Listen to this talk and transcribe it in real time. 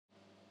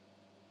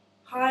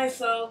Hi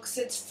folks,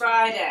 it's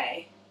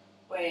Friday.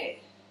 Wait,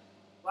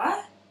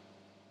 what?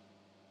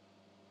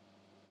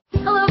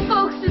 Hello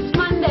folks, it's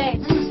Monday.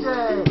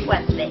 Tuesday.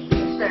 Wednesday.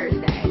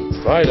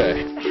 Thursday.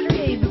 Friday.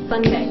 Saturday.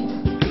 Sunday.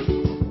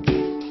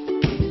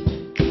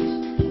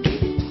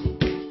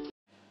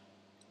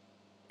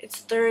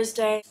 It's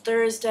Thursday,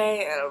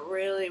 and I'm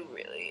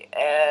really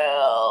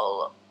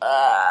ill.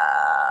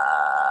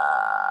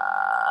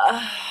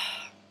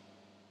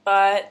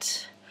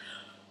 But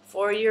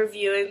for your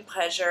viewing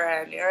pleasure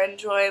and your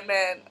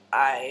enjoyment,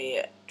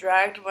 I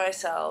dragged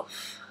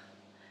myself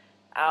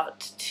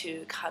out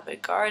to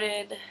Covent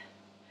Garden,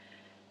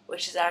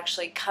 which is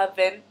actually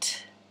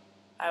covent.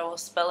 I will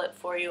spell it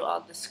for you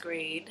on the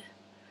screen.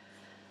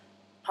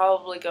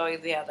 Probably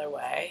going the other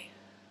way.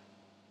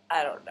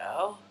 I don't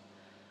know.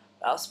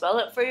 I'll spell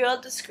it for you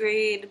on the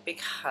screen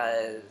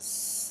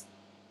because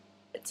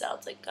it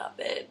sounds like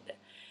covent.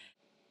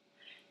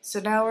 So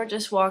now we're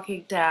just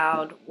walking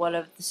down one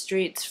of the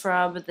streets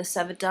from the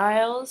Seven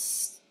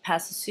Dials,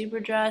 past the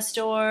Superdry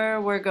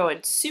store. We're going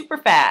super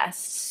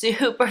fast.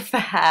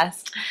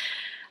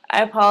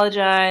 I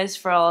apologize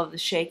for all of the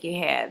shaky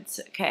hands.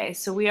 Okay,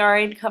 so we are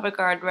in Covent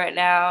Garden right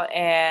now,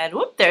 and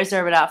whoop, there's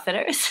Urban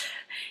Outfitters.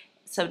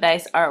 Some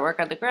nice artwork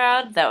on the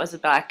ground. That was a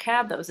black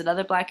cab. That was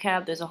another black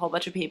cab. There's a whole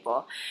bunch of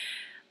people.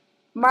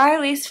 My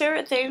least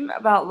favorite thing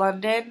about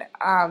London,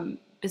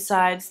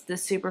 besides the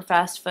super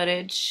fast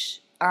footage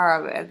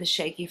and the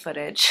shaky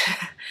footage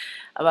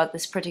about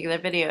this particular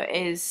video,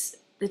 is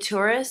the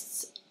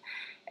tourists.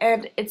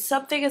 And it's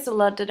something as a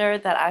Londoner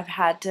that I've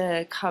had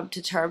to come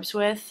to terms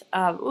with.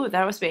 Ooh,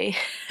 that was me.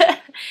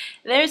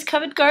 There's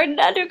Covent Garden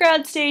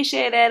Underground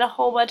Station and a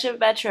whole bunch of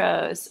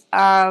metros.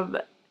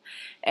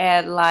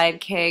 And Lion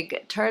King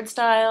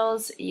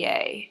turnstiles,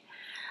 yay.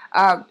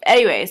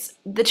 Anyways,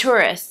 the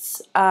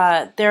tourists,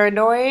 they're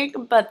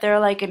annoying, but they're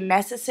like a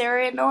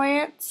necessary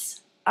annoyance.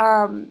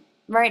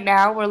 Right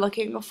now we're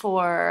looking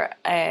for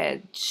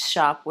a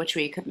shop which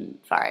we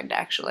couldn't find,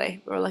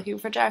 actually. We're looking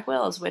for Jack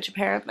Wills, which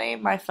apparently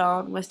my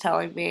phone was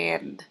telling me,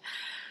 and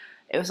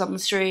it was on the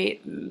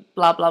street, and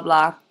blah blah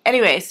blah.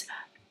 Anyways,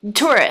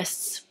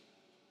 tourists,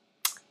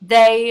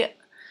 they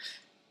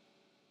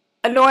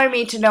annoy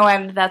me to no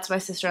end. That's my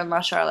sister-in-law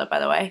Charlotte, by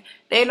the way.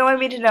 They annoy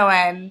me to no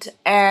end,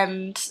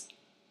 and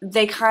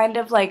they kind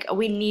of like,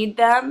 we need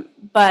them,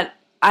 but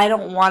I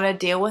don't want to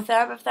deal with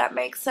them, if that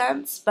makes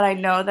sense, but I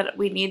know that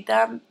we need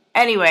them.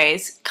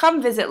 Anyways,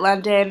 come visit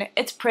London.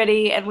 It's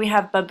pretty, and we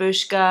have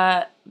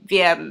babushka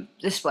VM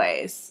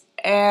displays.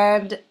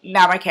 And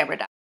now my camera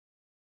died.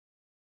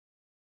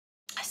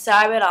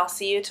 Simon, I'll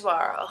see you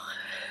tomorrow.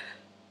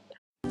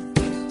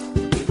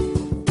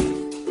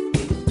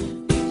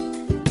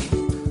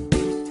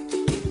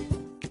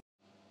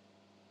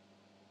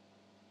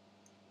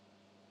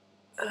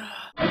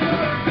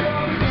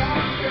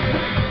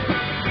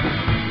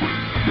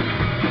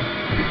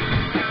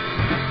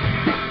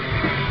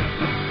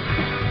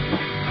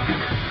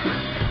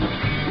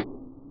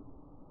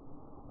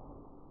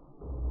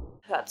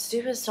 That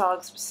stupid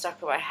song's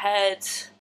stuck in my head.